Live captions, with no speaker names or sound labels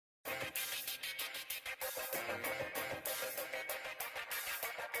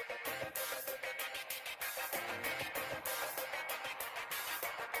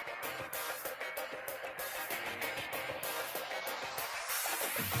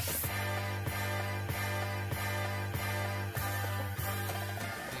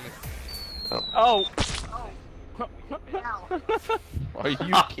Oh! Are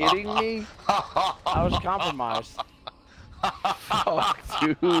you kidding me? I was compromised. Fuck,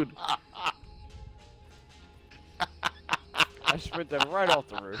 dude. I sprinted right off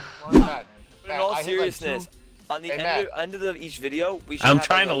the roof. Matt, In all I hit, like, seriousness, two- on the Hey, end of each video, we should I'm have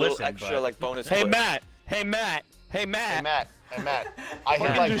trying like, to a little listen, extra but- like bonus. Hey clip. Matt! Hey Matt! Hey Matt! Hey Matt, hey Matt, I hit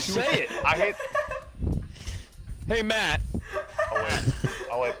Why like did you say it? I hit. Hey Matt!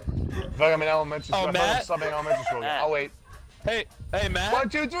 Oh wait. Fuck, I'm in elementary school. Oh, Matt? I'm in elementary school. Matt. Oh wait. Hey Matt! 1,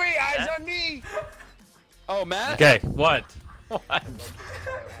 2, 3, eyes on me. Oh Matt! Okay, what? What?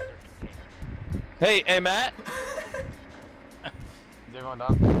 Hey Matt! Is everyone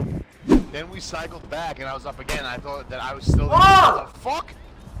done? Then we cycled back and I was up again. I thought that I was still there. What the fuck?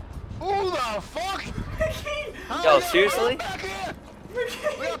 Who the fuck? Yo, seriously? Back here?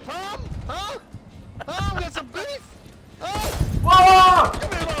 We got a problem? Huh? Huh? We got some beef? Huh? Whoa!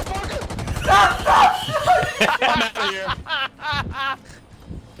 Come here, motherfucker! I'm out of here.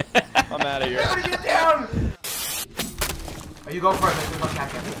 I'm out of here. Everybody get down! Oh, you go first. I go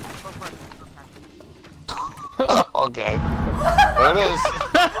back in. Okay. There it is.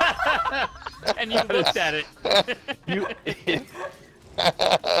 And you looked at it. You idiot. Oh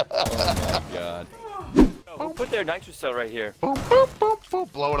my god. Who put their nitro cell right here? Boop, boop, boop,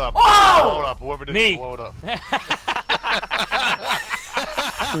 boop. Blow it up. Whoa! Blow it up. Whoever did Me. it, blow it up.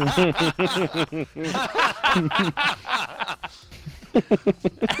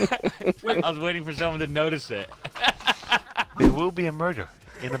 I was waiting for someone to notice it. There will be a murder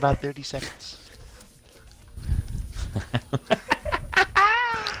in about 30 seconds.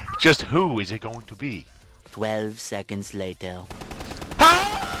 Just who is it going to be? 12 seconds later.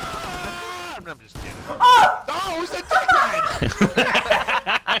 Ah! I'm just kidding. Oh, who's that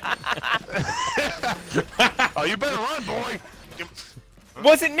dickhead? Oh, you better run, boy.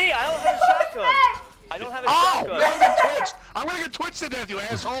 Wasn't me. I don't have a shotgun. I don't have a Oh, shotgun. I'm gonna get twitched. I'm gonna get twitched to death, you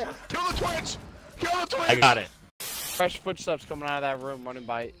asshole. Kill the twitch. Kill the twitch. I got it. Fresh footsteps coming out of that room, running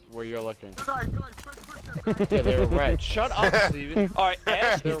by where you're looking. Yeah, they were red. Shut up, Steven. All right,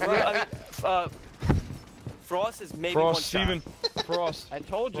 Ash. They're I mean, Frost is maybe Frost, one Steven. shot. Frost. I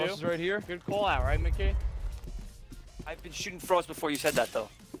told you. Frost is right here. Good call out, right, McKee? I've been shooting Frost before you said that, though.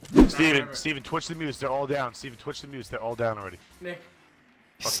 Steven, twitch the mutes. They're all down. Steven, twitch the mutes. They're all down already. Nick.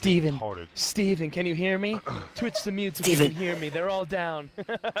 Steven. Retarded. Steven, can you hear me? Twitch the mutes if you Steven. can hear me. They're all down.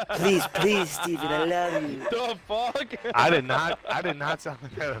 Please, please, Steven, I love you. The fuck? I did not sound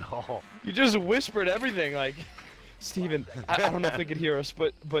like that at all. You just whispered everything like, Steven, I don't know if they could hear us,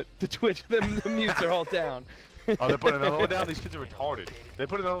 but the Twitch, the mutes are all down. Oh, they're putting another one down? These kids are retarded. They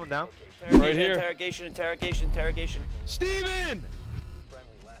put another one down? Right here. Interrogation, interrogation, interrogation. Steven!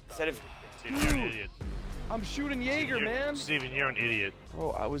 Instead of... Steven, you're an idiot. I'm shooting Jaeger, man. Steven, you're an idiot.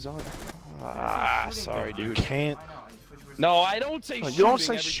 Bro, I was on. Ah, sorry, You dude. can't. No, I don't say shooting. You don't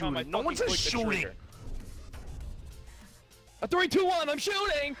say every time I shooting. No one fucking says click the shooting. trigger. A 3, 2, 1, I'm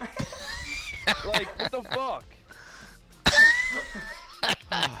shooting! Like, what the fuck?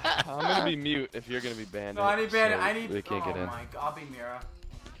 I'm gonna be mute if you're gonna be banned. No, I need bandit. so I need. They can't get in. Oh my god, I'll be Mira.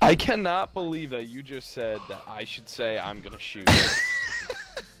 I cannot believe that you just said that I should say I'm gonna shoot.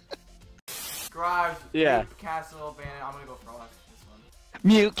 Garage. Yeah. Mute, Castle, bandit. I'm gonna go Frost. This one.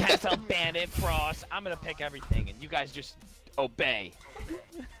 Mute, Castle, Bandit, Frost. I'm gonna pick everything, and you guys just obey.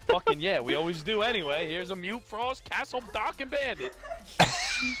 Fucking yeah, we always do anyway. Here's a Mute, Frost, Castle, Doc, and Bandit.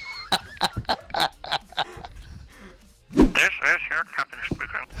 This is your captain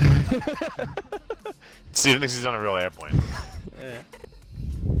speaking. Steven thinks he's on a real airplane. Yeah.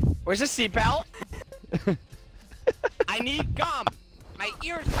 Where's the seatbelt? I need gum. My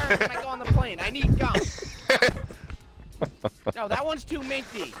ears hurt when I go on the plane. I need gum. No, that one's too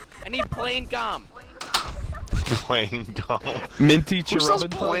minty. I need plain gum. Plain gum. Minty Who sells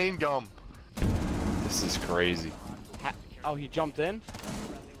cherubin. plain gum? This is crazy. Oh, he jumped in?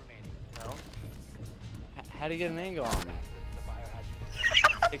 No. How'd he get an angle on me?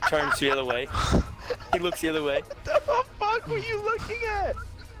 He turns the other way. He looks the other way. What the fuck were you looking at?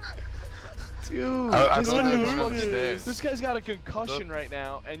 Dude, I this thought they were guy's coming down the fucking- stairs. This guy's got a concussion right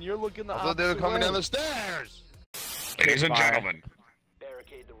now, and you're looking the I thought they were opposite coming way. down the stairs. Ladies and gentlemen,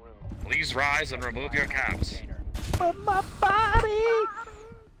 Barricade the room. please rise and remove your caps. But my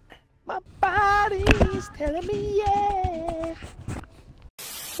body's telling me yeah.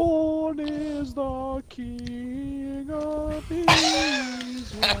 Born is the king of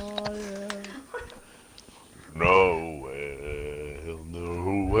Israel. Noel,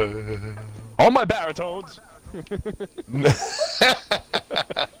 Noel. All my baritones.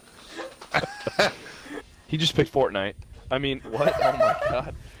 He just picked Fortnite. I mean, what? Oh my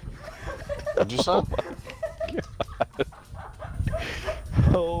god. What'd you say?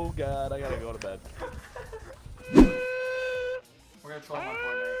 Oh god, I gotta go to bed. We're gonna troll my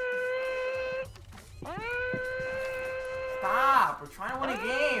Fortnite. Stop! We're trying to win a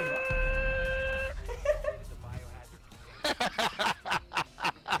game.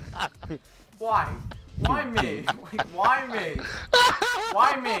 Why? Why me? Like, why me?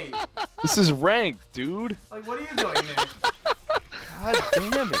 Why me? This is ranked, dude. Like, what are you doing here? God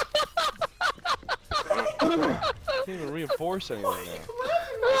damn it. Can't even reinforce anything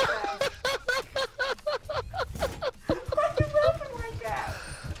now.